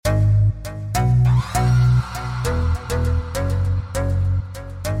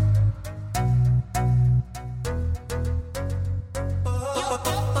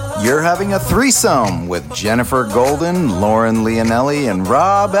you're having a threesome with Jennifer Golden, Lauren Leonelli, and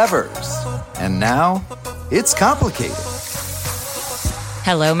Rob Evers. And now, it's complicated.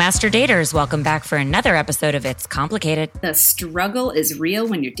 Hello, Master Daters. Welcome back for another episode of It's Complicated. The struggle is real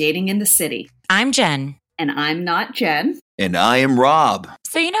when you're dating in the city. I'm Jen. And I'm not Jen. And I am Rob.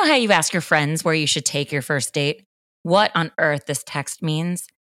 So you know how you ask your friends where you should take your first date? What on earth this text means?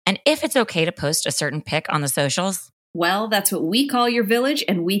 And if it's okay to post a certain pic on the socials? Well, that's what we call your village,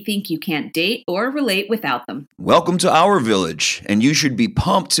 and we think you can't date or relate without them. Welcome to our village, and you should be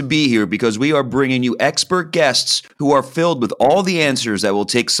pumped to be here because we are bringing you expert guests who are filled with all the answers that will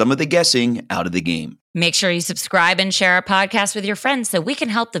take some of the guessing out of the game. Make sure you subscribe and share our podcast with your friends so we can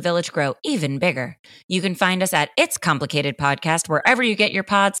help the village grow even bigger. You can find us at It's Complicated Podcast wherever you get your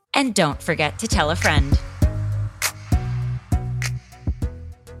pods, and don't forget to tell a friend.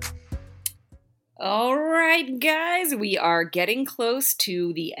 All right, guys, we are getting close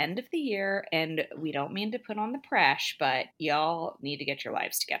to the end of the year, and we don't mean to put on the pressure, but y'all need to get your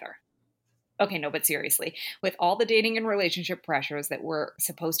lives together. Okay, no, but seriously, with all the dating and relationship pressures that we're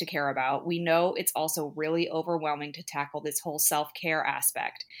supposed to care about, we know it's also really overwhelming to tackle this whole self-care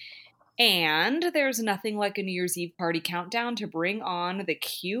aspect. And there's nothing like a New Year's Eve party countdown to bring on the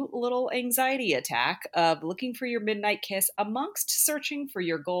cute little anxiety attack of looking for your midnight kiss amongst searching for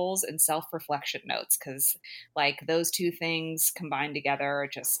your goals and self-reflection notes. Because, like, those two things combined together are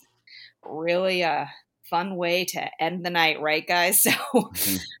just really a fun way to end the night, right, guys? So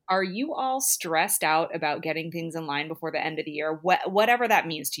are you all stressed out about getting things in line before the end of the year? Whatever that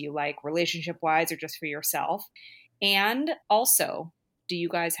means to you, like relationship-wise or just for yourself. And also, do you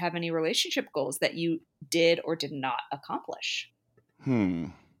guys have any relationship goals that you did or did not accomplish?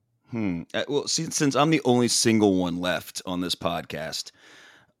 Well, since I'm the only single one left on this podcast,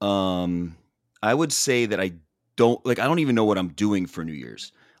 I would say that I don't even know what I'm doing for New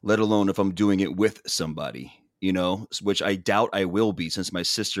Year's, let alone if I'm doing it with somebody, which I doubt I will be since my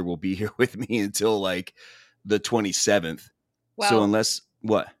sister will be here with me until like the 27th. Well, so unless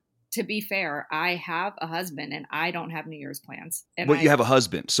what? To be fair, I have a husband and I don't have New Year's plans. But you have a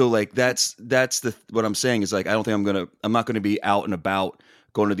husband. So like that's what I'm saying is like I don't think I'm not gonna be out and about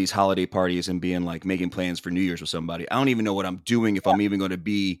going to these holiday parties and being like making plans for New Year's with somebody. I don't even know what I'm doing if I'm even gonna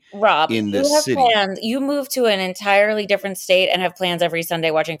be Rob, in this city. Plans. You moved to an entirely different state and have plans every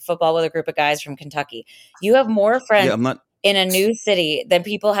Sunday watching football with a group of guys from Kentucky. You have more friends in a new city than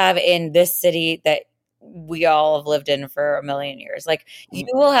people have in this city that we all have lived in for a million years. Like, you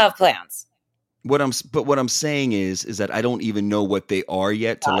will have plans. What I'm saying is that I don't even know what they are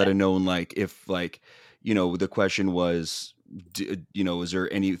yet to let alone like if like, the question was, is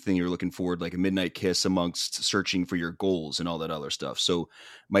there anything you're looking forward, like a midnight kiss amongst searching for your goals and all that other stuff. So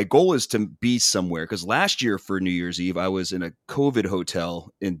my goal is to be somewhere because last year for New Year's Eve, I was in a COVID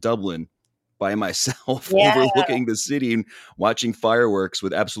hotel in Dublin by myself overlooking the city and watching fireworks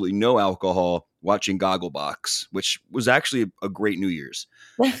with absolutely no alcohol, watching Gogglebox, which was actually a great New Year's.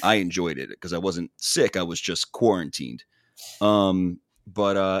 I enjoyed it because I wasn't sick. I was just quarantined.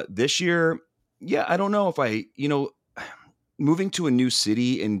 But this year, I don't know if moving to a new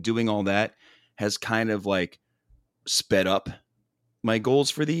city and doing all that has kind of like sped up my goals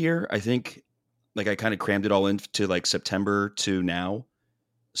for the year. I think like I kind of crammed it all into like September to now.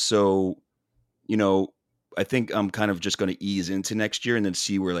 So, I think I'm kind of just going to ease into next year and then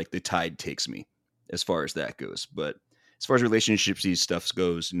see where like the tide takes me as far as that goes. But as far as relationships, these stuff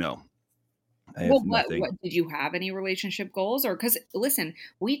goes, no. What did you have any relationship goals? Or because listen,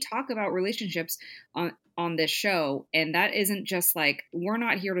 we talk about relationships on this show, and that isn't just like, we're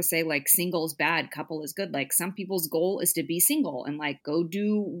not here to say like single is bad, couple is good. Like some people's goal is to be single and like go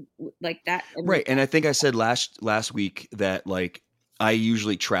do like that. Right. And I think I said last week that like I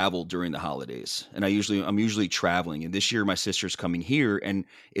usually travel during the holidays and I'm usually traveling. And this year my sister's coming here and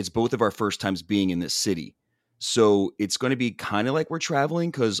it's both of our first times being in this city. So it's going to be kind of like we're traveling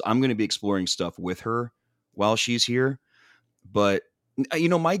because I'm going to be exploring stuff with her while she's here. But,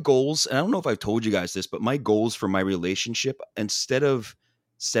 my goals, and I don't know if I've told you guys this, but my goals for my relationship, instead of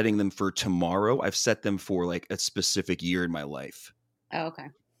setting them for tomorrow, I've set them for like a specific year in my life. Oh, okay.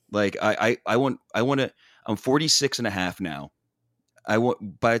 Like I want to, I'm 46 and a half now.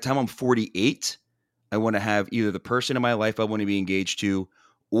 By the time I'm 48, I want to have either the person in my life I want to be engaged to,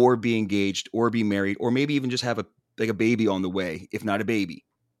 or be engaged, or be married, or maybe even just have a baby on the way, if not a baby.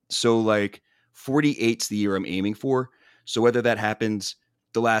 So like 48's the year I'm aiming for. So whether that happens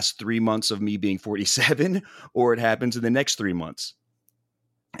the last 3 months of me being 47, or it happens in the next 3 months,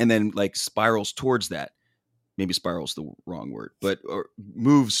 and then like spirals towards that, maybe spiral's the wrong word, or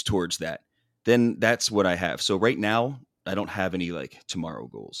moves towards that, then that's what I have. So right now, I don't have any like tomorrow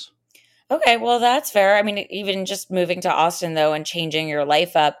goals. Okay, well, that's fair. I mean, even just moving to Austin, though, and changing your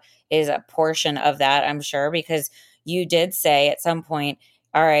life up is a portion of that, I'm sure, because you did say at some point,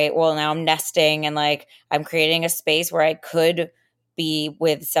 all right, well, now I'm nesting and like I'm creating a space where I could be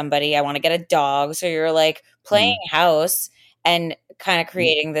with somebody. I want to get a dog. So you're like playing house and kind of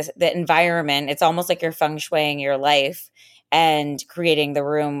creating the environment. It's almost like you're feng shuiing your life and creating the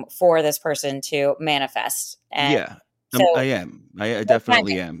room for this person to manifest. And Yeah, so I am. I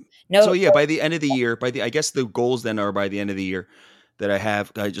definitely am. no, So yeah, by the end of the year, I guess the goals then are by the end of the year that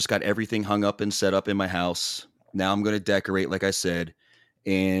I just got everything hung up and set up in my house. Now I'm going to decorate, like I said,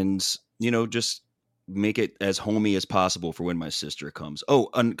 and just make it as homey as possible for when my sister comes. Oh,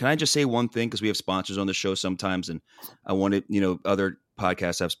 and can I just say one thing? Because we have sponsors on the show sometimes, and I wanted, other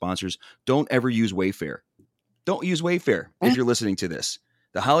podcasts have sponsors. Don't ever use Wayfair. Don't use Wayfair if you're listening to this.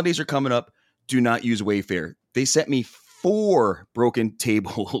 The holidays are coming up. Do not use Wayfair. They sent me 4 broken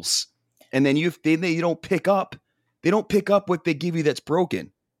tables, and then they don't pick up. They don't pick up what they give you that's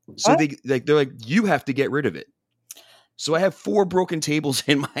broken. So they're like, you have to get rid of it. So I have 4 broken tables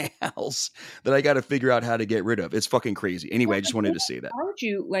in my house that I got to figure out how to get rid of. It's fucking crazy. Anyway, I just wanted to say that.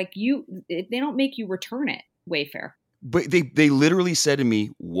 They don't make you return it, Wayfair. But they literally said to me,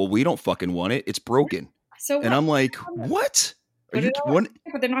 well, we don't fucking want it. It's broken. So and I'm like, what? But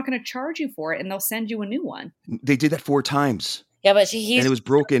they're not going to charge you for it, and they'll send you a new one. They did that 4 times. Yeah, but and it was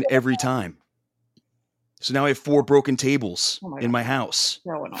broken every time. So now I have 4 broken tables in my house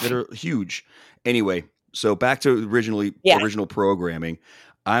that are huge. Anyway, so back to original programming.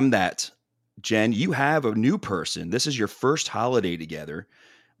 I'm that. Jen, you have a new person. This is your first holiday together.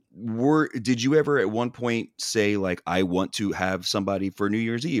 Did you ever at one point say like, I want to have somebody for New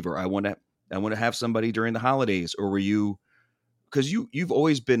Year's Eve, or I want to have somebody during the holidays, or were you? Because you've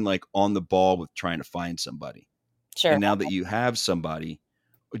always been like on the ball with trying to find somebody. Sure. And now that you have somebody,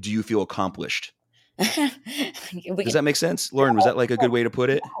 do you feel accomplished? Does that make sense? Lauren, was that like a good way to put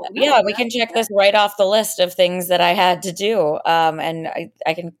it? Yeah, we can check this right off the list of things that I had to do. And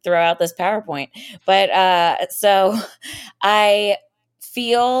I can throw out this PowerPoint. But so I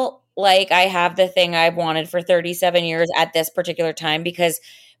feel like I have the thing I've wanted for 37 years at this particular time, because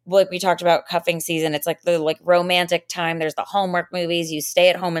like we talked about cuffing season, it's like the like romantic time. There's the Hallmark movies. You stay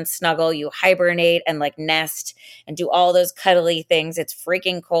at home and snuggle, you hibernate and like nest and do all those cuddly things. It's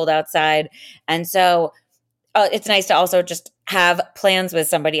freaking cold outside. And so it's nice to also just have plans with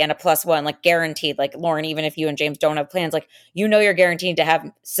somebody and a +1, like guaranteed. Like Lauren, even if you and James don't have plans, like, you're guaranteed to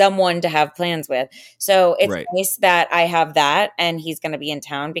have someone to have plans with. So it's nice that I have that and he's going to be in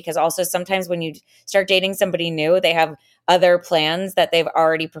town, because also sometimes when you start dating somebody new, they have other plans that they've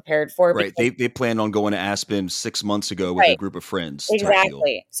already prepared for. Right. They planned on going to Aspen 6 months ago with a group of friends.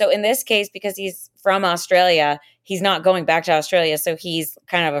 Exactly. So in this case, because he's from Australia, he's not going back to Australia. So he's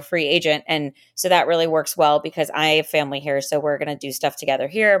kind of a free agent. And so that really works well, because I have family here. So we're going to do stuff together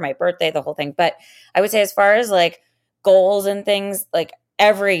here, my birthday, the whole thing. But I would say as far as like goals and things, like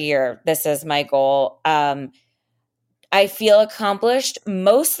every year, this is my goal. I feel accomplished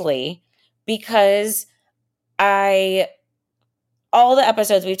mostly because all the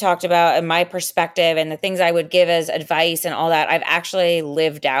episodes we've talked about and my perspective and the things I would give as advice and all that, I've actually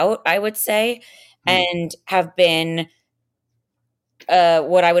lived out, I would say, and have been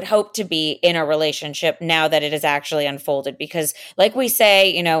what I would hope to be in a relationship now that it has actually unfolded. Because like we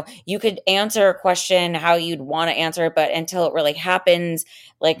say, you could answer a question how you'd want to answer it, but until it really happens,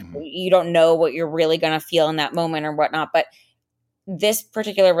 like you don't know what you're really going to feel in that moment or whatnot. But this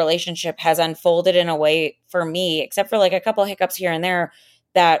particular relationship has unfolded in a way for me, except for like a couple of hiccups here and there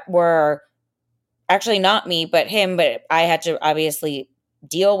that were actually not me, but him, but I had to obviously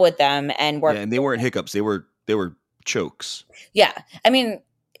deal with them and work. Yeah, and they weren't hiccups. They were chokes. Yeah. I mean,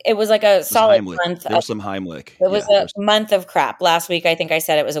 it was like a solid month. There was some Heimlich. It was a month of crap. Last week, I think I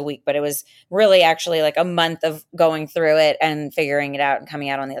said it was a week, but it was really actually like a month of going through it and figuring it out and coming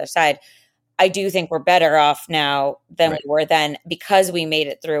out on the other side. I do think we're better off now than we were then, because we made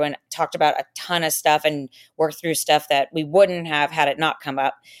it through and talked about a ton of stuff and worked through stuff that we wouldn't have had it not come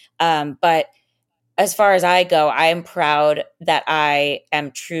up. But as far as I go, I am proud that I am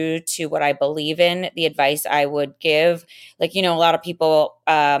true to what I believe in, the advice I would give. Like, a lot of people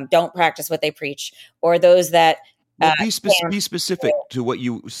don't practice what they preach, or those that be specific to what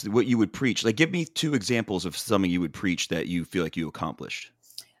you would preach. Like, give me 2 examples of something you would preach that you feel like you accomplished.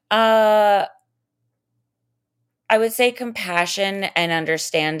 I would say compassion and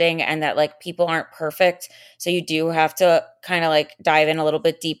understanding, and that like people aren't perfect. So you do have to kind of like dive in a little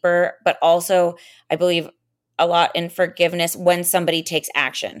bit deeper. But also I believe a lot in forgiveness when somebody takes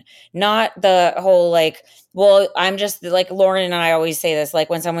action, not the whole like, well, I'm just like Lauren and I always say this, like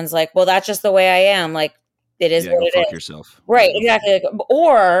when someone's like, well, that's just the way I am. Like it is what go it fuck is. Yourself. Right. Exactly. Like,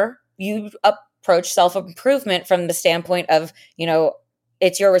 or you approach self-improvement from the standpoint of, you know,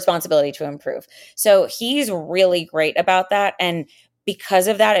 it's your responsibility to improve. So he's really great about that. And because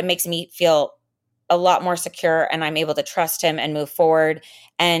of that, it makes me feel a lot more secure and I'm able to trust him and move forward.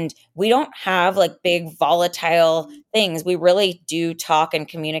 And we don't have like big volatile things. We really do talk and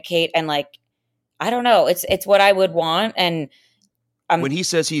communicate. And like, I don't know, it's what I would want. And when he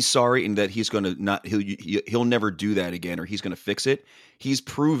says he's sorry and that he's going to not, he'll never do that again, or he's going to fix it. He's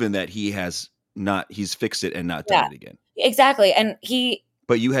proven that he's fixed it and not done it again. Exactly. And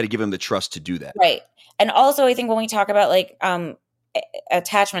but you had to give him the trust to do that. Right. And also I think when we talk about like,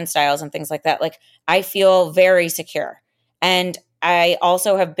 attachment styles and things like that, like I feel very secure. And I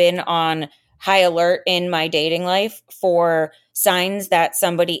also have been on high alert in my dating life for signs that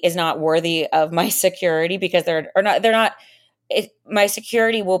somebody is not worthy of my security because my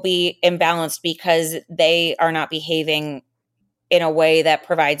security will be imbalanced because they are not behaving in a way that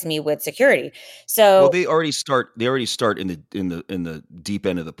provides me with security. So they already start in the deep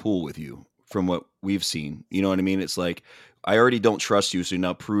end of the pool with you from what we've seen. You know what I mean? It's like, I already don't trust you, so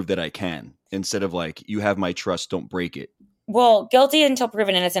now prove that I can, instead of like, you have my trust, don't break it. Well, guilty until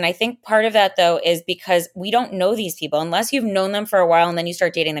proven innocent. I think part of that, though, is because we don't know these people. Unless you've known them for a while and then you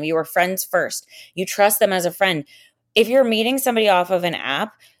start dating them, you were friends first. You trust them as a friend. If you're meeting somebody off of an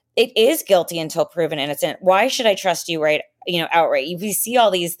app, it is guilty until proven innocent. Why should I trust you outright? We see all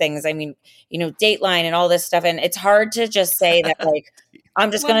these things. I mean, Dateline and all this stuff. And it's hard to just say that, like,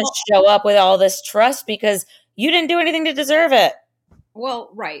 I'm just going to show up with all this trust because you didn't do anything to deserve it.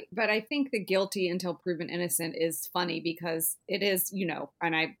 Well, right. But I think the guilty until proven innocent is funny because it is,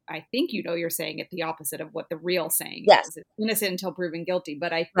 and I think, you're saying it the opposite of what the real saying is. It's innocent until proven guilty.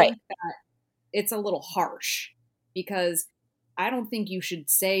 But I think that it's a little harsh because I don't think you should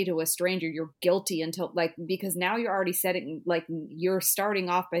say to a stranger you're guilty until because now you're already setting, you're starting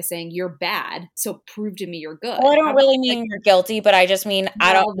off by saying you're bad. So prove to me you're good. Well, I don't really mean you're guilty, but I just mean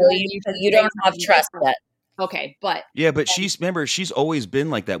I don't know you. You don't have trust yet. Okay, but she's always been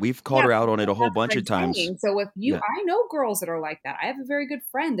like that. We've called her out on it a whole bunch of times. So if I know girls that are like that. I have a very good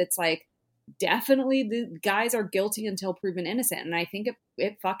friend that's like, definitely the guys are guilty until proven innocent, and I think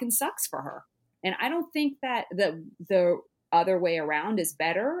it fucking sucks for her. And I don't think that the other way around is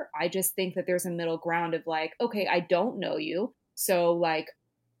better. I just think that there's a middle ground of like, okay, I don't know you, so like,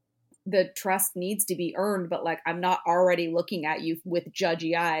 the trust needs to be earned, but like, I'm not already looking at you with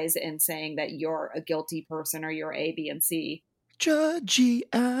judgy eyes and saying that you're a guilty person or you're A, B, and C. Judgy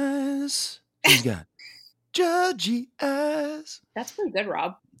eyes. She's got judgy eyes. That's pretty good,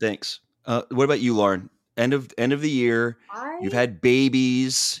 Rob. Thanks. What about you, Lauren? End of the year. You've had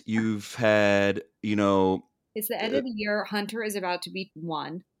babies. You've had, It's the end of the year. Hunter is about to be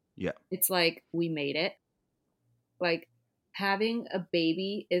 1. Yeah. It's like, we made it. Like, having a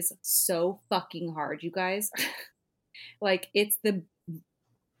baby is so fucking hard, you guys. Like, it's the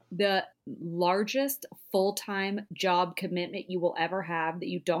largest full-time job commitment you will ever have that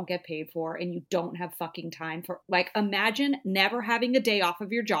you don't get paid for and you don't have fucking time for. Like, imagine never having a day off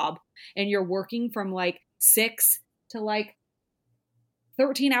of your job and you're working from like 6 to like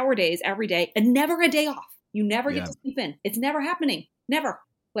 13-hour days every day and never a day off. You never get to sleep in. It's never happening. Never.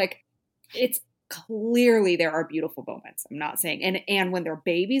 Like, it's clearly there are beautiful moments. I'm not saying, and when they're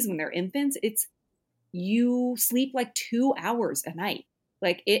babies, when they're infants, it's, you sleep like 2 hours a night.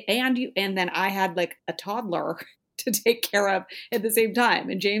 Like it, and then I had like a toddler to take care of at the same time.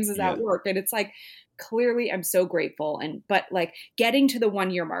 And James is at work, and it's like, clearly I'm so grateful. But like, getting to the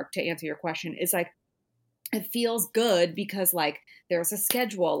 1 year mark, to answer your question, is like, it feels good because like there's a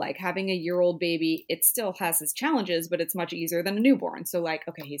schedule. Like, having a year-old baby, it still has its challenges, but it's much easier than a newborn. So like,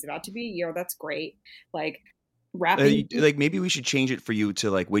 okay, he's about to be a year. That's great. Like, wrapping. Like, maybe we should change it for you to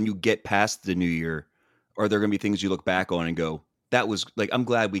like, when you get past the new year, are there going to be things you look back on and go, that was like, I'm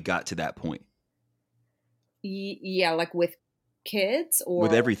glad we got to that point? Yeah, like with kids or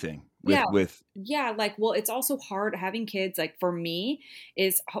with everything. Like, well, it's also hard having kids. Like, for me,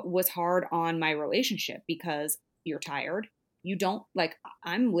 was hard on my relationship because you're tired. You don't like,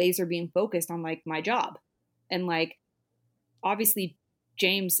 I'm laser being focused on like my job, and like, obviously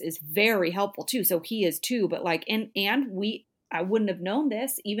James is very helpful too. So he is too, but like, and I wouldn't have known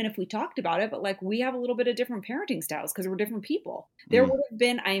this even if we talked about it, but like, we have a little bit of different parenting styles because we're different people. There would have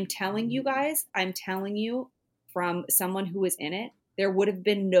been, I'm telling you from someone who was in it, there would have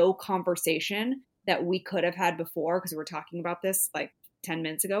been no conversation that we could have had before, because we were talking about this like 10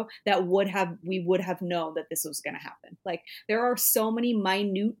 minutes ago, that we would have known that this was going to happen. Like, there are so many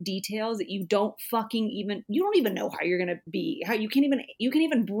minute details that you don't even know how you're going to be, how you can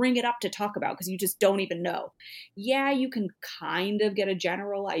even bring it up to talk about, because you just don't even know. Yeah, you can kind of get a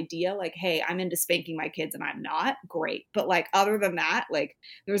general idea, like, hey, I'm into spanking my kids and I'm not. Great. But like, other than that, like,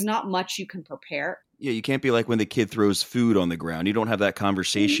 there's not much you can prepare. Yeah, you can't be like when the kid throws food on the ground. You don't have that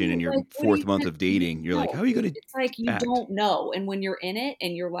conversation in your like, fourth month of dating. You're like, how are you going to It's like, you don't know. And when you're in it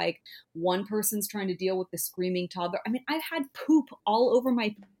and you're like, one person's trying to deal with the screaming toddler. I mean, I've had poop all over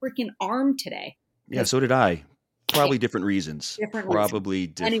my freaking arm today. Yeah, so did I. Probably different reasons.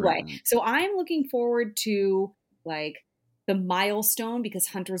 Anyway, so I'm looking forward to like the milestone, because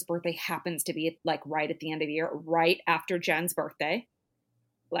Hunter's birthday happens to be like right at the end of the year, right after Jen's birthday.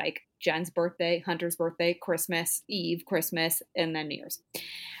 Like Jen's birthday, Hunter's birthday, Christmas Eve, Christmas, and then New Year's.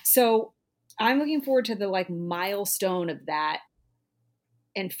 So I'm looking forward to the like milestone of that,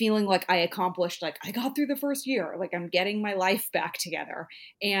 and feeling like I accomplished, like I got through the first year, like I'm getting my life back together,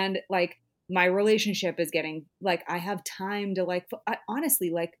 and like my relationship is getting, like, I have time to like,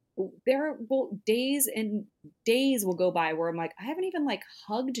 honestly, like there will days and days will go by where I'm like, I haven't even like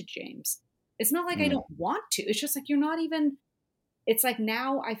hugged James. It's not like I don't want to. It's just like, you're not even, it's like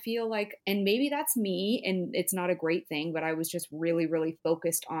now I feel like, and maybe that's me and it's not a great thing, but I was just really, really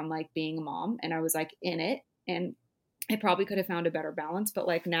focused on like being a mom, and I was like in it, and I probably could have found a better balance, but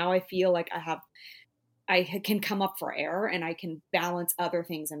like now I feel like I can come up for air and I can balance other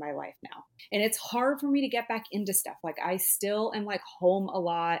things in my life now. And it's hard for me to get back into stuff. Like, I still am like home a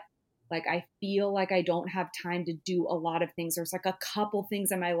lot. Like, I feel like I don't have time to do a lot of things. There's like a couple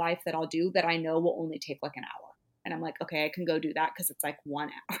things in my life that I'll do that I know will only take like an hour. And I'm like, okay, I can go do that because it's like 1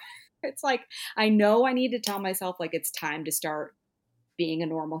 hour. It's like, I know I need to tell myself like it's time to start being a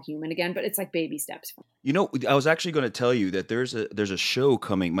normal human again, but it's like baby steps. You know, I was actually going to tell you that there's a show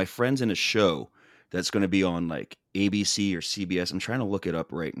coming. My friend's in a show that's going to be on like ABC or CBS. I'm trying to look it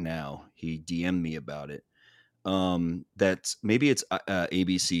up right now. He DM'd me about it. That's maybe it's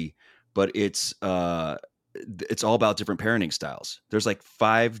ABC, but it's all about different parenting styles. There's like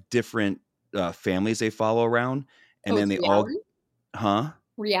 5 different families they follow around, and then they reality?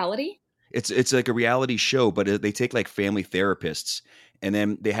 Reality? It's like a reality show, but they take like family therapists, and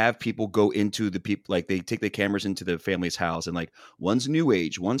then they have people go into the people, like they take the cameras into the family's house, and like one's new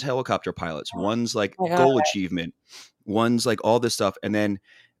age, one's helicopter pilots, one's like goal achievement, one's like all this stuff. And then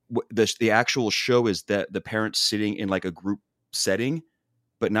the actual show is that the parents sitting in like a group setting,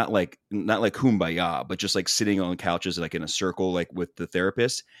 but not like kumbaya, but just like sitting on couches, like in a circle, like with the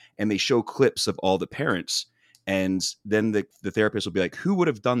therapist, and they show clips of all the parents. And then the therapist will be like, who would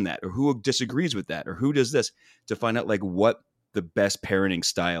have done that? Or who disagrees with that? Or who does this? To find out like what the best parenting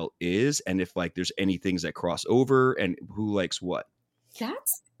style is. And if like there's any things that cross over and who likes what.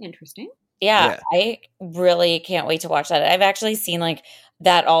 That's interesting. Yeah, I really can't wait to watch that. I've actually seen like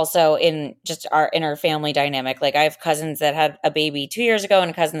that also in just our inner family dynamic. Like, I have cousins that had a baby 2 years ago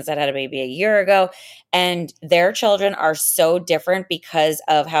and cousins that had a baby a year ago, and their children are so different because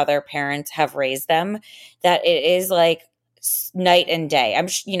of how their parents have raised them that it is like night and day.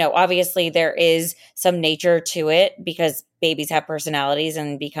 Obviously there is some nature to it because babies have personalities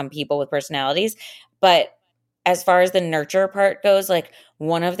and become people with personalities, but as far as the nurture part goes, like,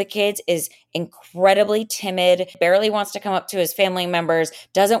 one of the kids is incredibly timid, barely wants to come up to his family members,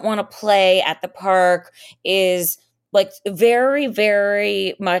 doesn't want to play at the park, is like very,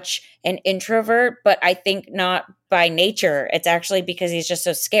 very much an introvert, but I think not by nature. It's actually because he's just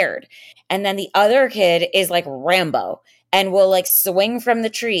so scared. And then the other kid is like Rambo and will like swing from the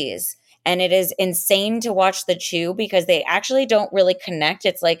trees. And it is insane to watch the two because they actually don't really connect.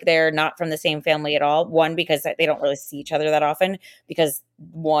 It's like they're not from the same family at all. One, because they don't really see each other that often, because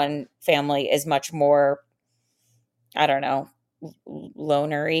one family is much more, I don't know,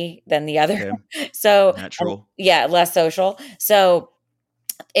 lonery than the other. Okay. So natural. Less social. So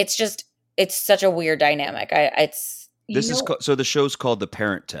it's such a weird dynamic. So the show's called The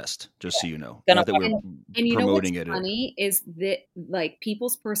Parent Test, just so you know. Not that we're promoting it. Funny is that like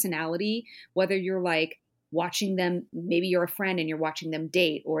people's personality, whether you're like watching them, maybe you're a friend and you're watching them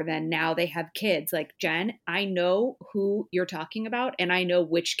date, or then now they have kids. Like, Jen, I know who you're talking about, and I know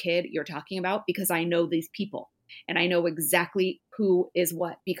which kid you're talking about because I know these people and I know exactly who is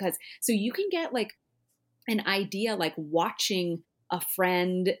what, because so you can get like an idea, like watching a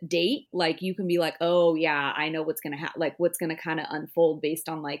friend date, like you can be like, oh yeah, I know what's going to like what's going to kind of unfold based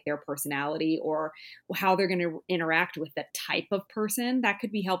on like their personality or how they're going to interact with the type of person. That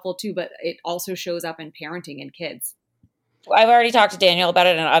could be helpful too, but it also shows up in parenting and kids. I've already talked to Daniel about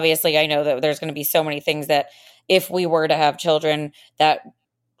it, and obviously I know that there's going to be so many things that if we were to have children that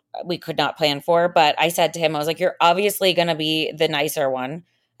we could not plan for. But I said to him, I was like, you're obviously going to be the nicer one,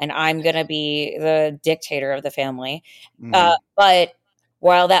 and I'm going to be the dictator of the family. But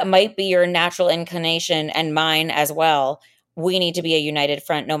while that might be your natural inclination and mine as well, we need to be a united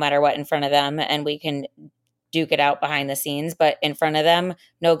front no matter what in front of them, and we can duke it out behind the scenes, but in front of them,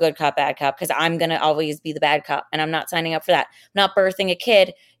 no good cop, bad cop, because I'm going to always be the bad cop, and I'm not signing up for that. I'm not birthing a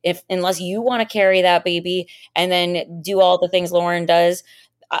kid unless you want to carry that baby and then do all the things Lauren does.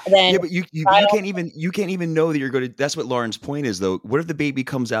 Then but you can't even know that you're going to. That's what Lauren's point is, though. What if the baby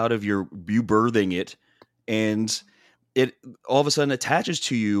comes out of you birthing it, and it all of a sudden attaches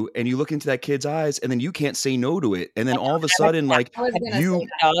to you, and you look into that kid's eyes, and then you can't say no to it, and then all of a sudden, like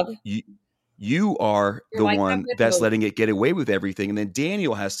you are the one that's letting it get away with everything. And then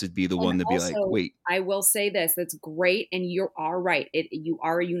Daniel has to be the one to be like, wait. I will say this. That's great. And you are right. You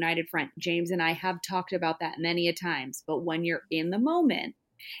are a united front. James and I have talked about that many a times. But when you're in the moment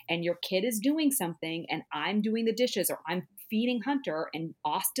and your kid is doing something and I'm doing the dishes or I'm feeding Hunter and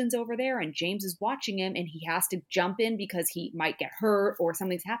Austin's over there and James is watching him and he has to jump in because he might get hurt or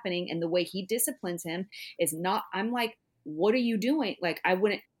something's happening. And the way he disciplines him is not, I'm like, what are you doing? Like,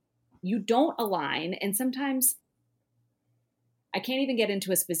 you don't align. And sometimes I can't even get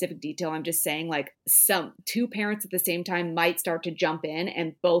into a specific detail. I'm just saying like two parents at the same time might start to jump in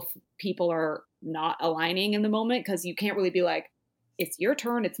and both people are not aligning in the moment because you can't really be like, it's your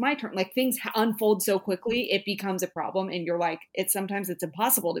turn, it's my turn. Like things unfold so quickly, it becomes a problem. And you're like, sometimes it's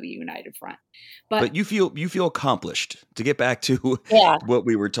impossible to be united front. But you feel accomplished. To get back to what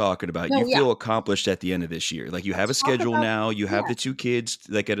we were talking about, you feel accomplished at the end of this year. Like you have a schedule now. You have the two kids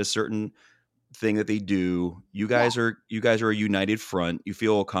that get a certain thing that they do. You guys are a united front. You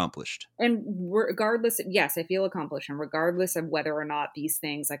feel accomplished. And regardless, yes, I feel accomplished. And regardless of whether or not these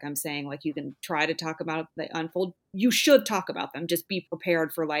things, like I'm saying, like you can try to talk about the unfold, you should talk about them. Just be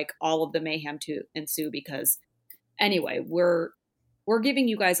prepared for like all of the mayhem to ensue. Because anyway, we're giving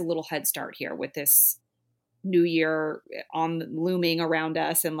you guys a little head start here with this new year looming around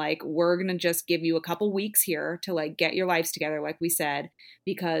us. And like, we're going to just give you a couple weeks here to like get your lives together, like we said,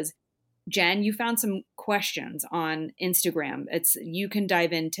 because Jen, you found some questions on Instagram. You can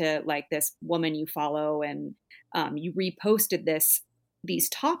dive into like this woman you follow and you reposted these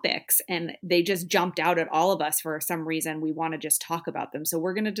topics and they just jumped out at all of us for some reason. We want to just talk about them. So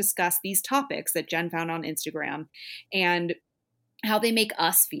we're going to discuss these topics that Jen found on Instagram and how they make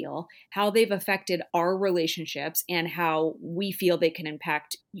us feel, how they've affected our relationships, and how we feel they can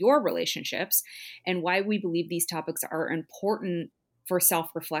impact your relationships, and why we believe these topics are important for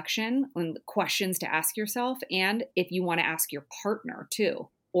self-reflection and questions to ask yourself. And if you want to ask your partner too,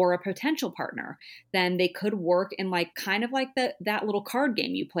 or a potential partner, then they could work in like kind of like that little card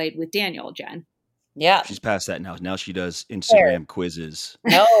game you played with Daniel, Jen. Yeah. She's past that now. Now she does Instagram quizzes.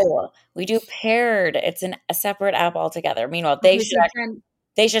 No, we do paired. It's a separate app altogether. Meanwhile,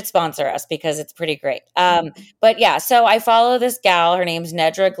 they should sponsor us because it's pretty great. But yeah, so I follow this gal. Her name's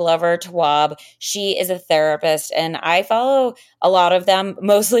Nedra Glover Tawwab. She is a therapist, and I follow a lot of them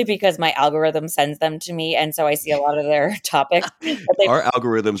mostly because my algorithm sends them to me, and so I see a lot of their topics. Our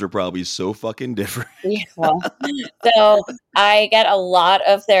algorithms are probably so fucking different. Well, so I get a lot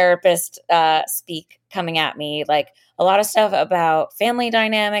of therapists speak coming at me, like a lot of stuff about family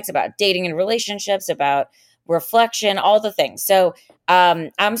dynamics, about dating and relationships, about reflection, all the things. So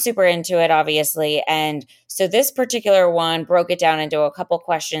I'm super into it, obviously. And so this particular one broke it down into a couple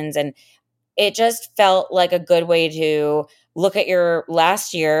questions, and it just felt like a good way to look at your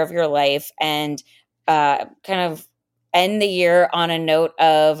last year of your life and kind of end the year on a note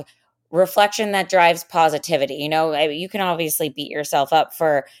of reflection that drives positivity. You know, you can obviously beat yourself up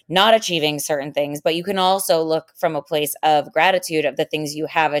for not achieving certain things, but you can also look from a place of gratitude of the things you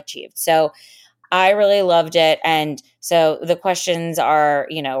have achieved. So I really loved it. And so the questions are,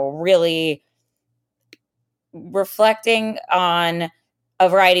 you know, really reflecting on a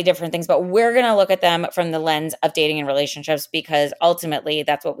variety of different things, but we're going to look at them from the lens of dating and relationships because ultimately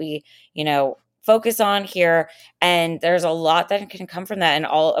that's what we, you know, focus on here. And there's a lot that can come from that and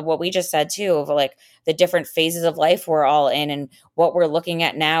all of what we just said too, of like the different phases of life we're all in and what we're looking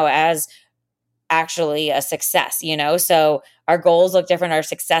at now as actually a success, you know? So our goals look different. Our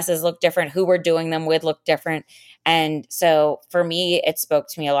successes look different. Who we're doing them with look different. And so for me, it spoke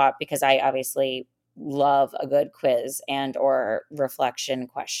to me a lot because I obviously love a good quiz and or reflection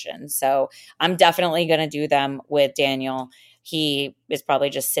question. So I'm definitely going to do them with Daniel. He is probably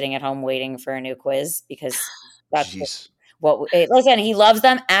just sitting at home waiting for a new quiz because that's Listen, he loves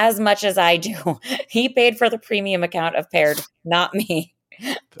them as much as I do. He paid for the premium account of Paired, not me.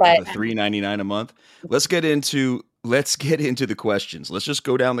 But the $3.99 a month. Let's get into the questions. Let's just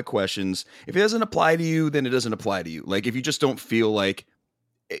go down the questions. If it doesn't apply to you, then it doesn't apply to you. Like if you just don't feel like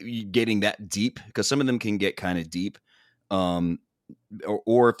getting that deep, because some of them can get kind of deep,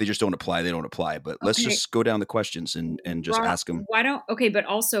 or if they just don't apply, they don't apply. But let's just go down the questions and just ask them. But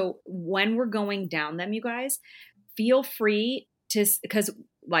also when we're going down them, you guys, feel free to, because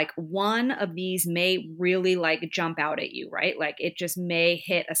like one of these may really like jump out at you, right? Like it just may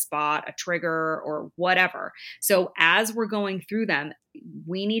hit a spot, a trigger or whatever. So as we're going through them,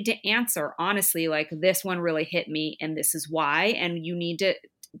 we need to answer honestly, like this one really hit me and this is why. And you need to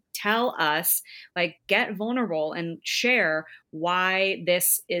tell us, like, get vulnerable and share why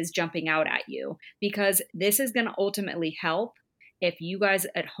this is jumping out at you, because this is going to ultimately help if you guys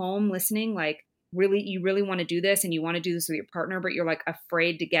at home listening, like, you really want to do this and you want to do this with your partner, but you're like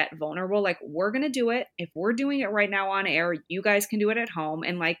afraid to get vulnerable. Like, we're going to do it. If we're doing it right now on air, you guys can do it at home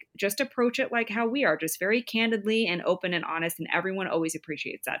and like just approach it like how we are, just very candidly and open and honest. And everyone always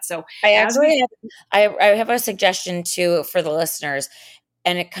appreciates that. So I have a suggestion too for the listeners.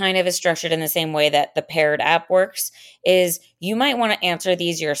 And it kind of is structured in the same way that the Paired app works, is you might want to answer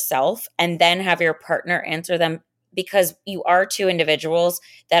these yourself and then have your partner answer them, because you are two individuals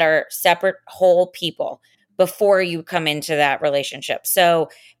that are separate whole people before you come into that relationship. So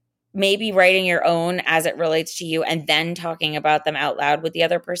maybe writing your own as it relates to you and then talking about them out loud with the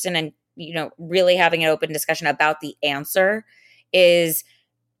other person and, you know, really having an open discussion about the answer is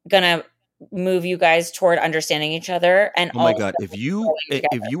going to move you guys toward understanding each other. And oh my God, if you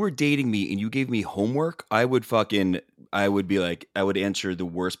were dating me and you gave me homework, I would be like, I would answer the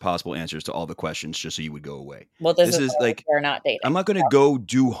worst possible answers to all the questions just so you would go away. Well, this is like, we're not dating. I'm not going to go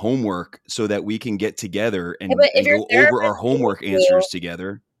do homework so that we can get together and go over our homework answers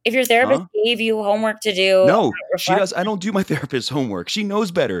together. If your therapist gave you homework to do, no, she does. I don't do my therapist's homework. She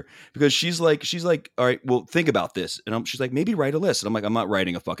knows better, because she's like, all right, well, think about this. And she's like, maybe write a list. And I'm like, I'm not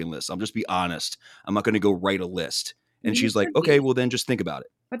writing a fucking list. I'll just be honest. I'm not going to go write a list. And she's like, okay, well then just think about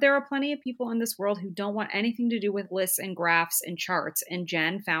it. But there are plenty of people in this world who don't want anything to do with lists and graphs and charts. And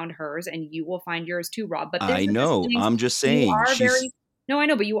Jen found hers, and you will find yours too, Rob. But I know. I'm just saying. No, I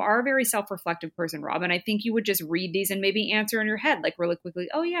know, but you are a very self-reflective person, Rob. And I think you would just read these and maybe answer in your head, like really quickly,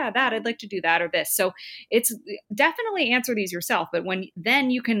 oh yeah, that I'd like to do that or this. So it's definitely answer these yourself. But then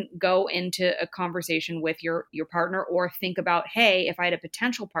you can go into a conversation with your partner, or think about, hey, if I had a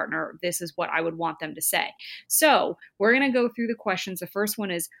potential partner, this is what I would want them to say. So we're going to go through the questions. The first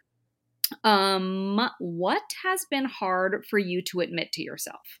one is, what has been hard for you to admit to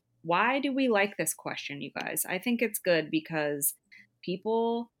yourself? Why do we like this question, you guys? I think it's good because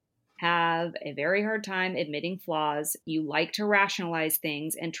people have a very hard time admitting flaws. You like to rationalize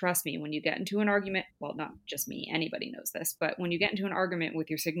things. And trust me, when you get into an argument, well, not just me, anybody knows this, but when you get into an argument with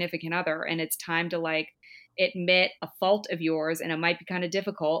your significant other and it's time to like admit a fault of yours, and it might be kind of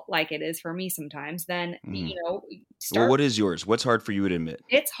difficult, like it is for me sometimes, then, you know, well, what is yours? What's hard for you to admit?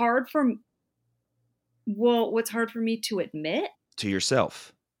 What's hard for me to admit? To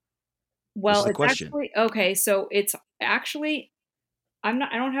yourself. Well, it's actually, okay, so it's actually, I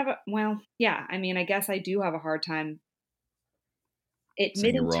guess I do have a hard time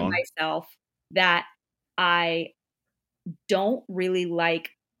admitting to myself that I don't really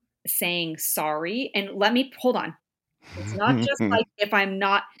like saying sorry. And hold on. It's not just like if I'm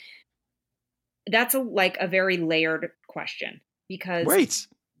not, that's a very layered question, because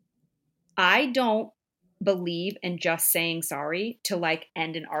I don't believe in just saying sorry to like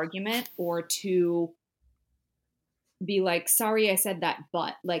end an argument, or to be like, sorry, I said that,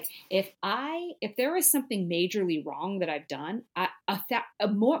 but like, if there is something majorly wrong that I've done,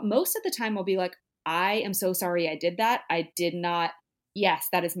 most of the time I'll be like, I am so sorry I did that. I did not. Yes,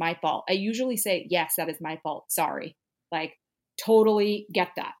 that is my fault. I usually say, yes, that is my fault. Sorry. Like, totally get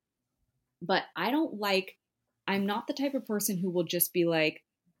that. But I'm not the type of person who will just be like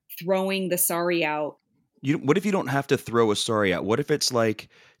throwing the sorry out. What if you don't have to throw a sorry out? What if it's like,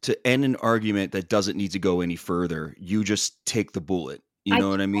 to end an argument that doesn't need to go any further, you just take the bullet? You know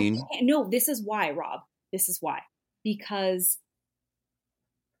what I mean? No, this is why, Rob. This is why. Because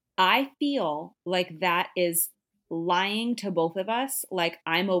I feel like that is lying to both of us. Like,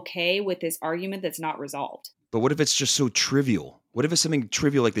 I'm okay with this argument that's not resolved. But what if it's just so trivial? What if it's something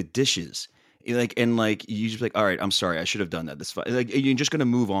trivial like the dishes? Like, and like, you just be like, all right, I'm sorry, I should have done that. That's fine. Like, you're just going to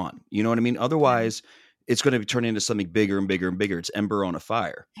move on. You know what I mean? Otherwise, it's going to turn into something bigger and bigger and bigger. It's ember on a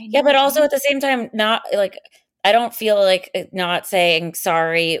fire. Yeah, but also at the same time, not like, I don't feel like not saying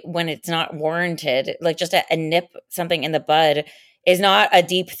sorry when it's not warranted, like just a nip something in the bud is not a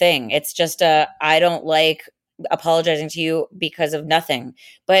deep thing. It's just I don't like apologizing to you because of nothing.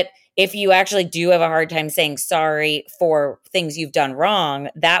 But if you actually do have a hard time saying sorry for things you've done wrong,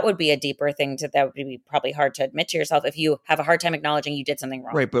 that would be a deeper thing that would be probably hard to admit to yourself if you have a hard time acknowledging you did something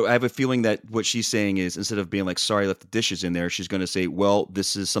wrong. Right, but I have a feeling that what she's saying is instead of being like, sorry, I left the dishes in there, she's going to say, well,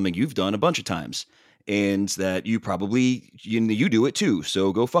 this is something you've done a bunch of times. And that you probably, you do it too.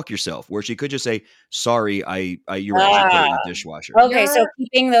 So go fuck yourself. Where she could just say, sorry, you were actually put it in the dishwasher. Okay, so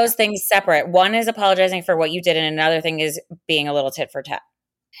keeping those things separate. One is apologizing for what you did, and another thing is being a little tit for tat.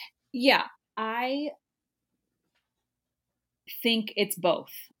 Yeah, I think it's both.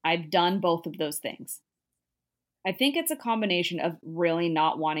 I've done both of those things. I think it's a combination of really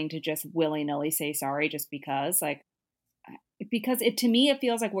not wanting to just willy-nilly say sorry just because to me, it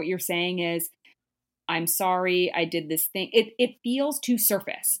feels like what you're saying is, I'm sorry, I did this thing. It feels too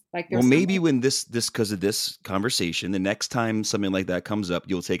surface. Like well, maybe when this because of this conversation, the next time something like that comes up,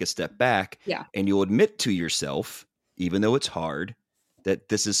 you'll take a step back, and you'll admit to yourself, even though it's hard, that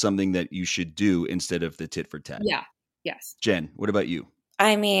this is something that you should do instead of the tit for tat. Yeah. Yes. Jen, what about you?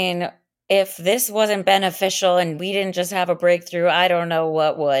 I mean, if this wasn't beneficial and we didn't just have a breakthrough, I don't know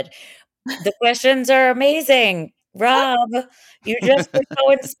what would. The questions are amazing. Rob, you just were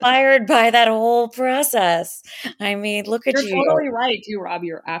so inspired by that whole process. I mean, look at you. You're totally right too, Rob.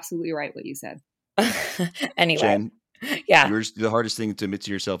 You're absolutely right what you said. Anyway. Jen, yeah. The hardest thing to admit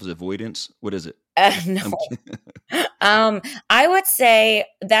to yourself is avoidance. What is it? No. I would say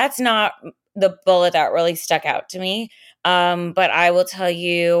that's not the bullet that really stuck out to me. But I will tell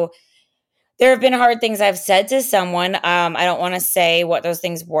you, there have been hard things I've said to someone. I don't want to say what those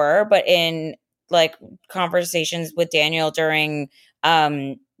things were, but in like conversations with Daniel during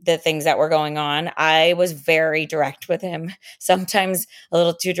the things that were going on, I was very direct with him. Sometimes a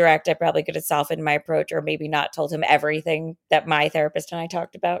little too direct. I probably could have softened my approach or maybe not told him everything that my therapist and I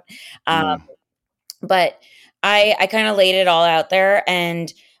talked about. But I kind of laid it all out there,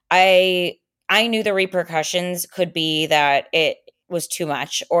 and I knew the repercussions could be that it was too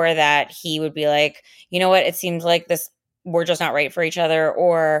much, or that he would be like, you know what, it seems like we're just not right for each other,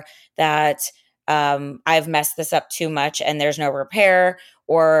 or that I've messed this up too much and there's no repair,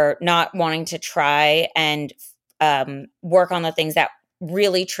 or not wanting to try and work on the things that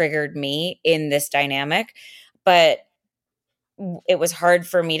really triggered me in this dynamic. But it was hard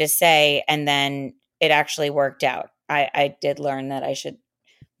for me to say, and then it actually worked out. I did learn that I should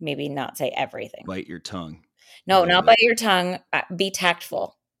maybe not say everything. Bite your tongue. No, not bite your tongue. Be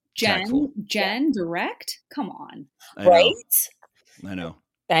tactful. Jen, direct? Come on. Right? I know.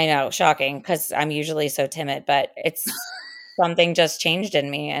 Shocking, because I'm usually so timid, but it's something just changed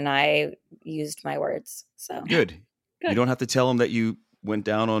in me and I used my words. So Good. You don't have to tell them that you went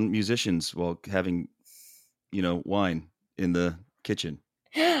down on musicians while having, wine in the kitchen.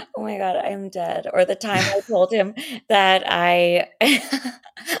 Oh my God, I'm dead. Or the time I told him that I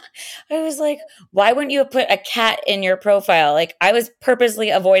was like, why wouldn't you have put a cat in your profile? Like, I was purposely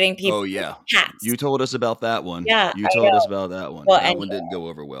avoiding people. Oh, yeah. With cats. You told us about that one. Yeah. You told us about that one. Well, that one didn't go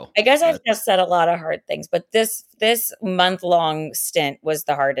over well. I guess I've just said a lot of hard things, but this month-long stint was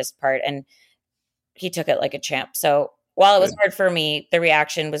the hardest part, and he took it like a champ. So while it was hard for me, the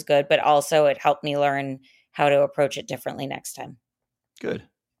reaction was good, but also it helped me learn how to approach it differently next time. Good.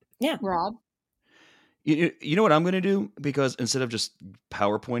 Yeah. Rob? You know what I'm going to do? Because instead of just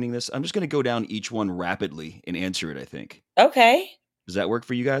PowerPointing this, I'm just going to go down each one rapidly and answer it, I think. Okay. Does that work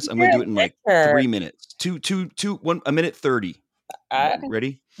for you guys? I'm going to do it in like 3 minutes. 1 minute 30.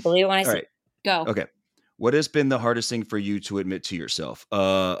 Ready? Believe when I say. Right. Go. Okay. What has been the hardest thing for you to admit to yourself?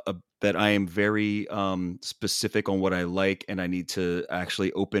 That I am very specific on what I like, and I need to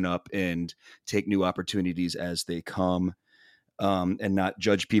actually open up and take new opportunities as they come, and not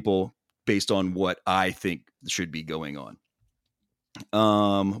judge people based on what I think should be going on.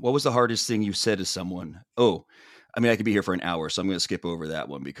 What was the hardest thing you said to someone? Oh, I mean, I could be here for an hour, so I'm going to skip over that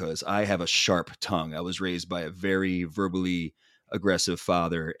one because I have a sharp tongue. I was raised by a very verbally aggressive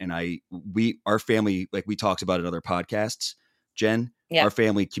father, and our family, like we talked about in other podcasts, Jen, our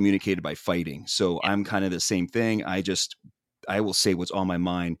family communicated by fighting. So I'm kind of the same thing. I will say what's on my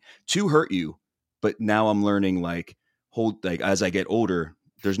mind to hurt you, but now I'm learning as I get older,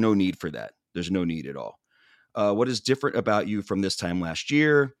 there's no need for that. There's no need at all. What is different about you from this time last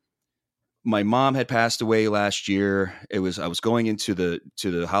year? My mom had passed away last year. I was going into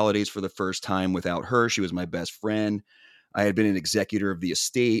the holidays for the first time without her. She was my best friend. I had been an executor of the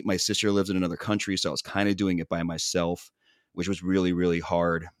estate. My sister lives in another country, so I was kind of doing it by myself, which was really, really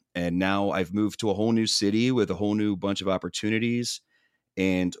hard. And now I've moved to a whole new city with a whole new bunch of opportunities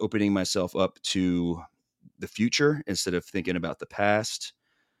and opening myself up to the future instead of thinking about the past.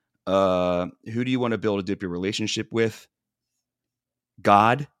 Who do you want to build a deeper relationship with?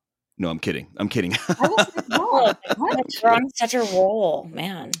 God? No, I'm kidding. You're on such a roll,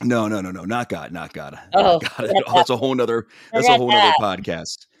 man. No, not God. Not God. Oh, not God at all. That's a whole nother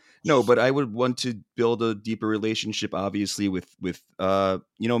podcast. No, but I would want to build a deeper relationship, obviously, with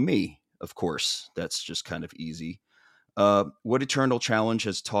me, of course. That's just kind of easy. What eternal challenge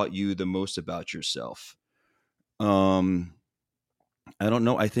has taught you the most about yourself? I don't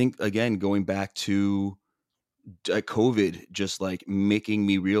know. I think, again, going back to COVID, just like making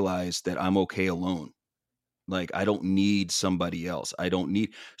me realize that I'm okay alone. Like, I don't need somebody else.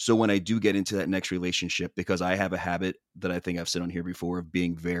 So when I do get into that next relationship, because I have a habit that I think I've said on here before of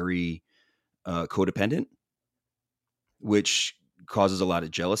being very codependent, which causes a lot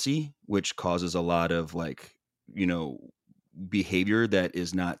of jealousy, which causes a lot of behavior that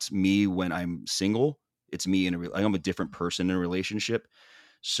is not me when I'm single. It's me I'm a different person in a relationship.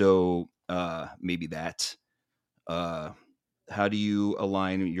 So maybe that. How do you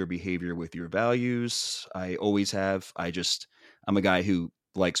align your behavior with your values? I always have. I'm a guy who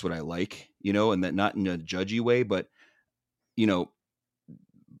likes what I like, and that not in a judgy way, but,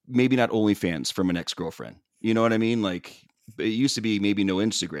 maybe not OnlyFans from an ex-girlfriend. You know what I mean? Like, it used to be maybe no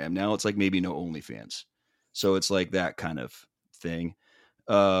Instagram. Now it's like maybe no OnlyFans. So it's like that kind of thing.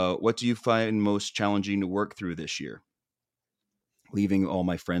 What do you find most challenging to work through this year? Leaving all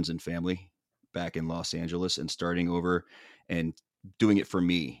my friends and family back in Los Angeles and starting over and doing it for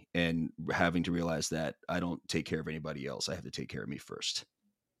me and having to realize that I don't take care of anybody else. I have to take care of me first.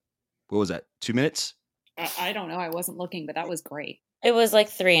 What was that? 2 minutes? I don't know. I wasn't looking, but that was great. It was like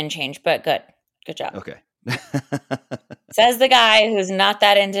 3 and change, but good. Good job. Okay. Says the guy who's not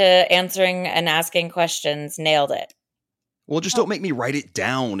that into answering and asking questions. Nailed it. Well, just don't make me write it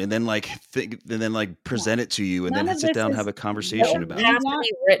down and then present it to you and then sit down and have a conversation about it. It has to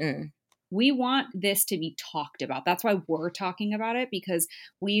be written. We want this to be talked about. That's why we're talking about it, because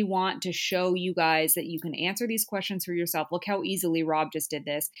we want to show you guys that you can answer these questions for yourself. Look how easily Rob just did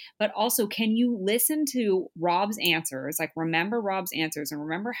this. But also, can you listen to Rob's answers? Like, remember Rob's answers and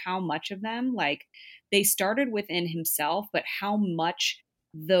remember how much of them, like, they started within himself, but how much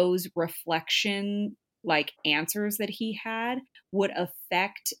those reflection answers that he had would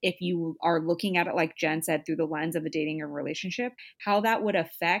affect, if you are looking at it, like Jen said, through the lens of a dating or relationship, how that would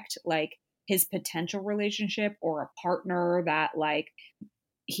affect his potential relationship or a partner that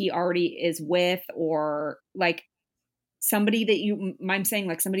he already is with, or somebody that I'm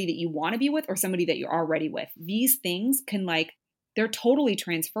saying somebody that you want to be with or somebody that you're already with. These things can they're totally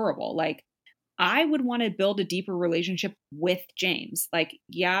transferable. I would want to build a deeper relationship with James.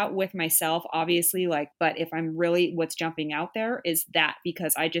 With myself, obviously, but if I'm really, what's jumping out there is that,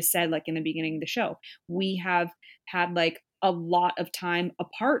 because I just said, in the beginning of the show, we have had a lot of time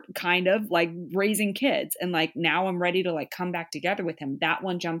apart, kind of raising kids. And now I'm ready to come back together with him. That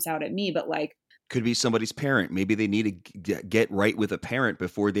one jumps out at me, but could be somebody's parent. Maybe they need to get right with a parent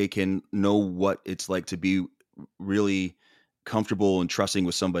before they can know what it's like to be really comfortable and trusting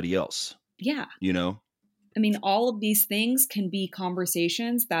with somebody else. Yeah. I mean, all of these things can be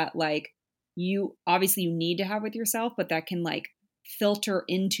conversations that you need to have with yourself, but that can filter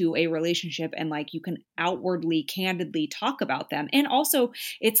into a relationship, and you can outwardly, candidly talk about them. And also,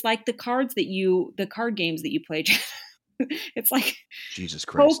 it's the card games that you play. It's Jesus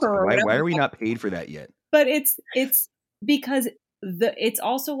Christ. Why are we not paid for that yet? But it's because it's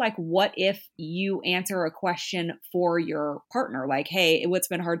also what if you answer a question for your partner, hey, what's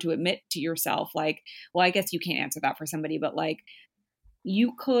been hard to admit to yourself? Well, I guess you can't answer that for somebody, but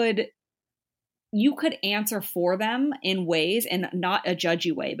you could answer for them in ways, and not a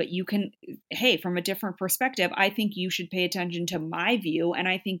judgy way, but you can, hey, from a different perspective, I think you should pay attention to my view, and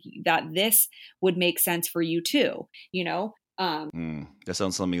I think that this would make sense for you too, that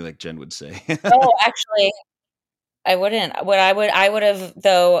sounds something like Jen would say. Oh, actually, I wouldn't. What I would have,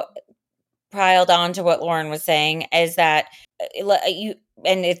 though, piled on to what Lauren was saying is that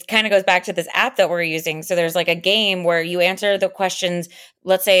and it kind of goes back to this app that we're using. So there's a game where you answer the questions.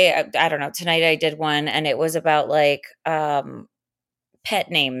 Let's say, I don't know, tonight I did one and it was about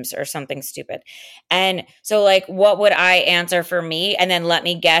pet names or something stupid. And so what would I answer for me? And then let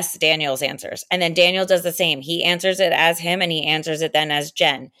me guess Daniel's answers. And then Daniel does the same. He answers it as him and he answers it then as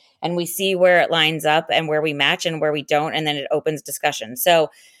Jen. And we see where it lines up and where we match and where we don't. And then it opens discussion. So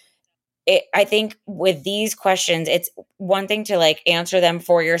I think with these questions, it's one thing to like answer them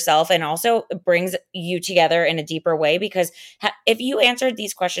for yourself, and also brings you together in a deeper way, because if you answered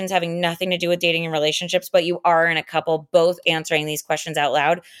these questions having nothing to do with dating and relationships, but you are in a couple both answering these questions out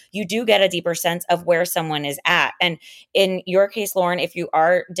loud, you do get a deeper sense of where someone is at. And in your case, Lauren, if you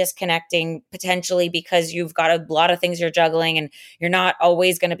are disconnecting potentially because you've got a lot of things you're juggling, and you're not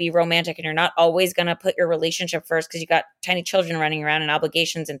always going to be romantic, and you're not always going to put your relationship first because you got tiny children running around and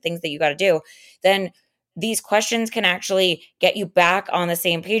obligations and things that you got to do, then these questions can actually get you back on the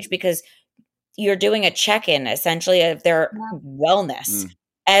same page, because you're doing a check-in essentially of their wellness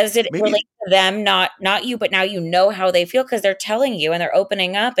as it relates to them, not you, but now you know how they feel because they're telling you and they're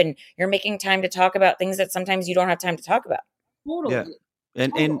opening up, and you're making time to talk about things that sometimes you don't have time to talk about. Totally. Yeah.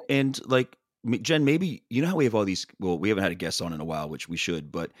 And like, Jen, maybe, you know how we have all these, well, we haven't had a guest on in a while, which we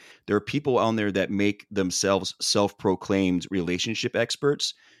should, but there are people on there that make themselves self-proclaimed relationship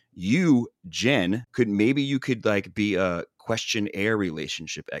experts. You, Jen, you could like be a questionnaire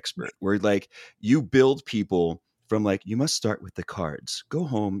relationship expert, where like you build people from like, you must start with the cards, go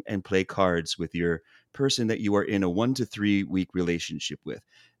home and play cards with your person that you are in a 1 to 3 week relationship with.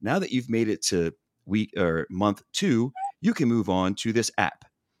 Now that you've made it to week or month 2, you can move on to this app.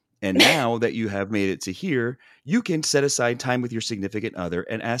 And now that you have made it to here, you can set aside time with your significant other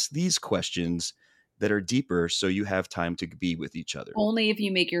and ask these questions that are deeper, so you have time to be with each other. Only if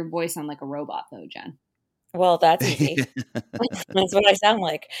you make your voice sound like a robot, though, Jen. Well, that's easy. That's what I sound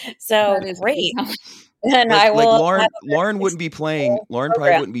like. So great. And like Lauren wouldn't be playing. Lauren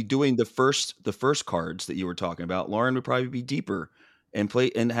probably wouldn't be doing the first cards that you were talking about. Lauren would probably be deeper and play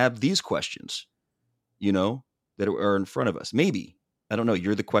and have these questions, you know, that are in front of us. Maybe. I don't know.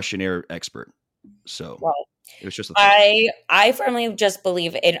 You're the questionnaire expert. So it was just I firmly just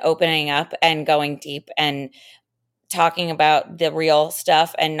believe in opening up and going deep and talking about the real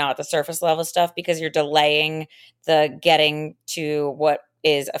stuff and not the surface level stuff, because you're delaying the getting to what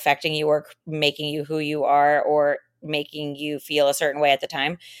is affecting you or making you who you are or making you feel a certain way at the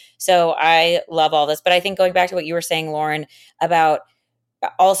time. So I love all this. But I think going back to what you were saying, Lauren, about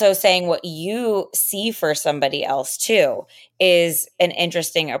also saying what you see for somebody else too is an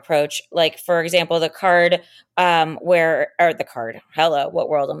interesting approach. Like, for example, the card hello, what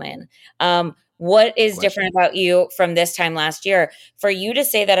world am I in? What is different about you from this time last year? For you to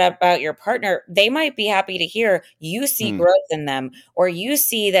say that about your partner, they might be happy to hear you see growth in them, or you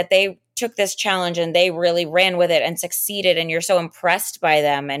see that they took this challenge and they really ran with it and succeeded, and you're so impressed by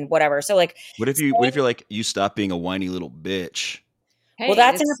them and whatever. So like, what if you're like, you stop being a whiny little bitch? Hey, well,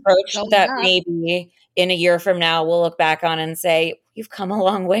 that's an approach that maybe in a year from now we'll look back on and say, you've come a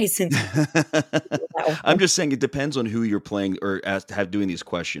long way since. I'm just saying it depends on who you're playing or have doing these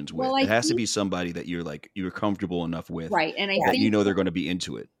questions with. Well, it has to be somebody that you're comfortable enough with, right? And I think you know they're going to be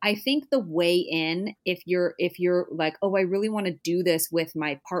into it. I think the way in, if you're like, oh, I really want to do this with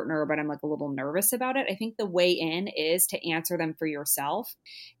my partner, but I'm like a little nervous about it, I think the way in is to answer them for yourself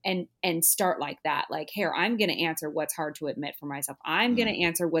and start like that. Like, here, I'm going to answer what's hard to admit for myself. I'm going to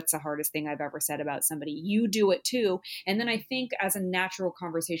answer what's the hardest thing I've ever said about somebody. You do it too. And then I think as a natural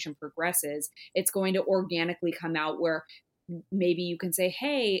conversation progresses, it's going to organically come out where maybe you can say,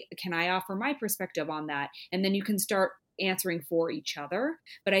 hey, can I offer my perspective on that? And then you can start answering for each other.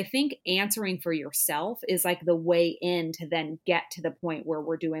 But I think answering for yourself is like the way in to then get to the point where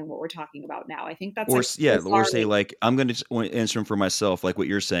we're doing what we're talking about now. I think that's or say like, I'm going to answer them for myself, like what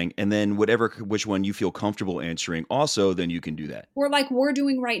you're saying. And then which one you feel comfortable answering also, then you can do that. Or like we're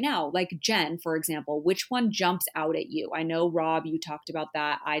doing right now, like Jen, for example, which one jumps out at you? I know, Rob, you talked about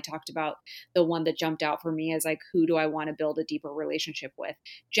that. I talked about the one that jumped out for me as like, who do I want to build a deeper relationship with?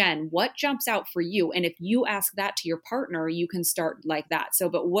 Jen, what jumps out for you? And if you ask that to your partner, you can start like that. So,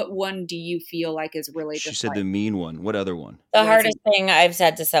 but what one do you feel like is really She said the mean one. What other one? The hardest thing I've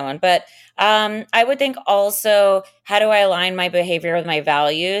said to someone. But I would think also, how do I align my behavior with my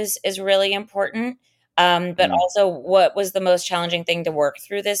values is really important. But also, what was the most challenging thing to work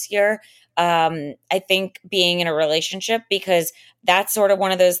through this year? I think being in a relationship, because that's sort of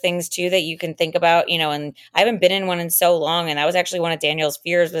one of those things too that you can think about, you know, and I haven't been in one in so long. And that was actually one of Daniel's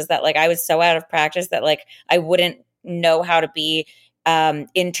fears, was that like I was so out of practice that like I wouldn't know how to be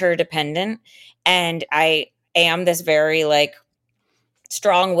interdependent. And I am this very like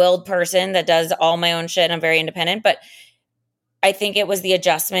strong-willed person that does all my own shit and I'm very independent. But I think it was the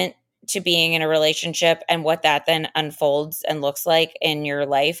adjustment to being in a relationship and what that then unfolds and looks like in your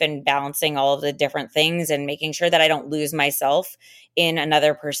life, and balancing all of the different things and making sure that I don't lose myself in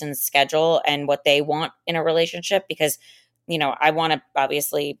another person's schedule and what they want in a relationship. Because I want to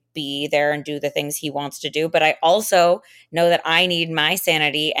obviously be there and do the things he wants to do, but I also know that I need my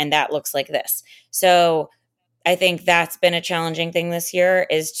sanity, and that looks like this. So I think that's been a challenging thing this year,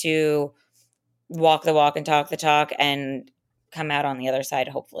 is to walk the walk and talk the talk and come out on the other side,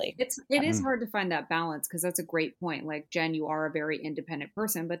 hopefully. It is hard to find that balance, because that's a great point. Like, Jen, you are a very independent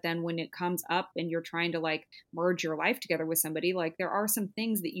person, but then when it comes up and you're trying to like merge your life together with somebody, like there are some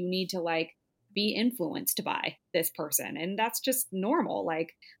things that you need to like be influenced by this person, and that's just normal.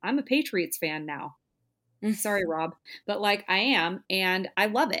 Like, I'm a Patriots fan now. Sorry, Rob, but like I am, and I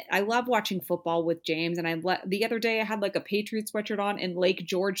love it. I love watching football with James, and the other day I had like a Patriots sweatshirt on and Lake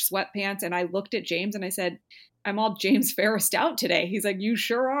George sweatpants, and I looked at James and I said, I'm all James Ferris out today. He's like, you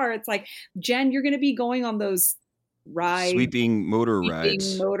sure are. It's like, Jen, you're going to be going on those sweeping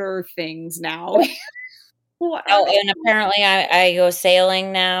motor things now. And apparently I go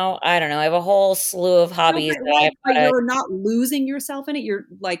sailing now. I don't know. I have a whole slew of hobbies. But you're not losing yourself in it.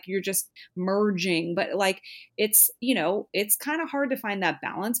 You're just merging. But like, it's kind of hard to find that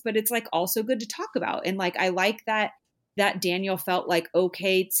balance, but it's like also good to talk about. And like, I like that Daniel felt like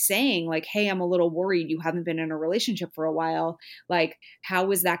okay saying like, hey, I'm a little worried. You haven't been in a relationship for a while. Like, how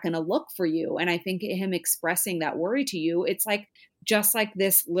is that going to look for you? And I think him expressing that worry to you, it's like, just like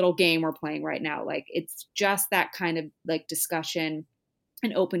this little game we're playing right now. Like, it's just that kind of like discussion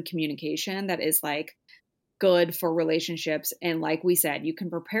and open communication that is like good for relationships. And like we said, you can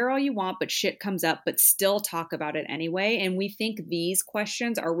prepare all you want, but shit comes up, but still talk about it anyway. And we think these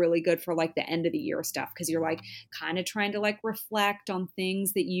questions are really good for like the end of the year stuff, because you're like kind of trying to like reflect on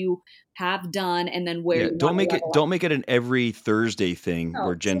things that you have done, and then where don't make it an every Thursday thing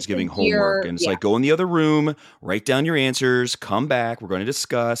where Jen's giving homework and it's like, go in the other room, write down your answers, come back, we're going to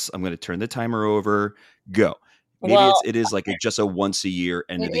discuss, I'm going to turn the timer over, go. Maybe it is like just a once a year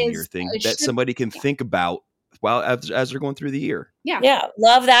end of the year thing that somebody can think about while as they're going through the year. Yeah.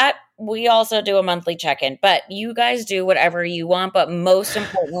 Love that. We also do a monthly check-in, but you guys do whatever you want. But most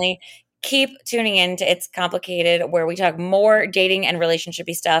importantly, keep tuning in to It's Complicated, where we talk more dating and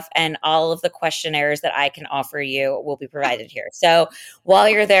relationshipy stuff, and all of the questionnaires that I can offer you will be provided here. So while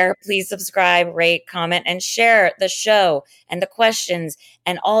you're there, please subscribe, rate, comment, and share the show and the questions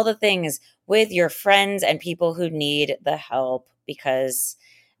and all the things with your friends and people who need the help, because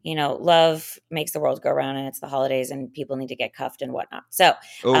love makes the world go round, and it's the holidays and people need to get cuffed and whatnot. So,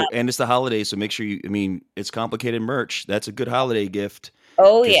 and it's the holidays. So make sure It's Complicated merch. That's a good holiday gift.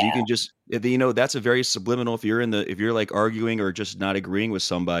 Oh yeah. You can just, that's a very subliminal. If you're like arguing or just not agreeing with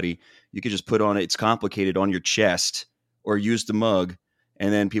somebody, you can just put on It's Complicated on your chest or use the mug,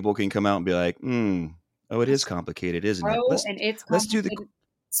 and then people can come out and be like, it is complicated, isn't it? Let's do the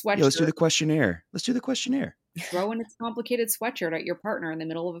questionnaire. Let's do the questionnaire. Throw in It's Complicated sweatshirt at your partner in the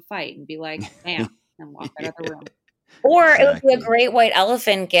middle of a fight and be like, damn, and walk out of the room. Or it would be a great white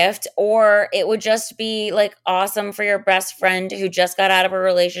elephant gift, or it would just be like awesome for your best friend who just got out of a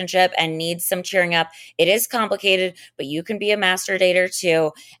relationship and needs some cheering up. It is complicated, but you can be a master dater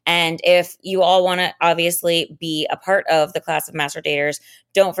too. And if you all want to obviously be a part of the class of master daters,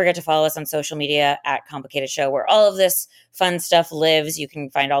 don't forget to follow us on social media at Complicated Show, where all of this fun stuff lives. You can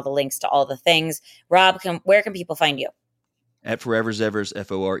find all the links to all the things. Rob, where can people find you? At Forever's Evers,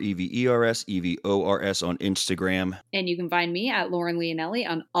 FOREVERS, EVORS on Instagram. And you can find me at Lauren Leonelli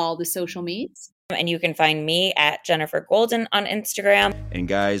on all the social medias. And you can find me at Jennifer Golden on Instagram. And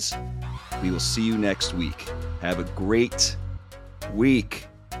guys, we will see you next week. Have a great week.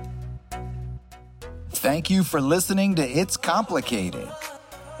 Thank you for listening to It's Complicated.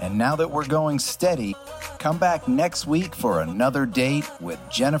 And now that we're going steady, come back next week for another date with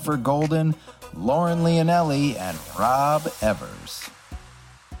Jennifer Golden, Lauren Leonelli, and Rob Evers.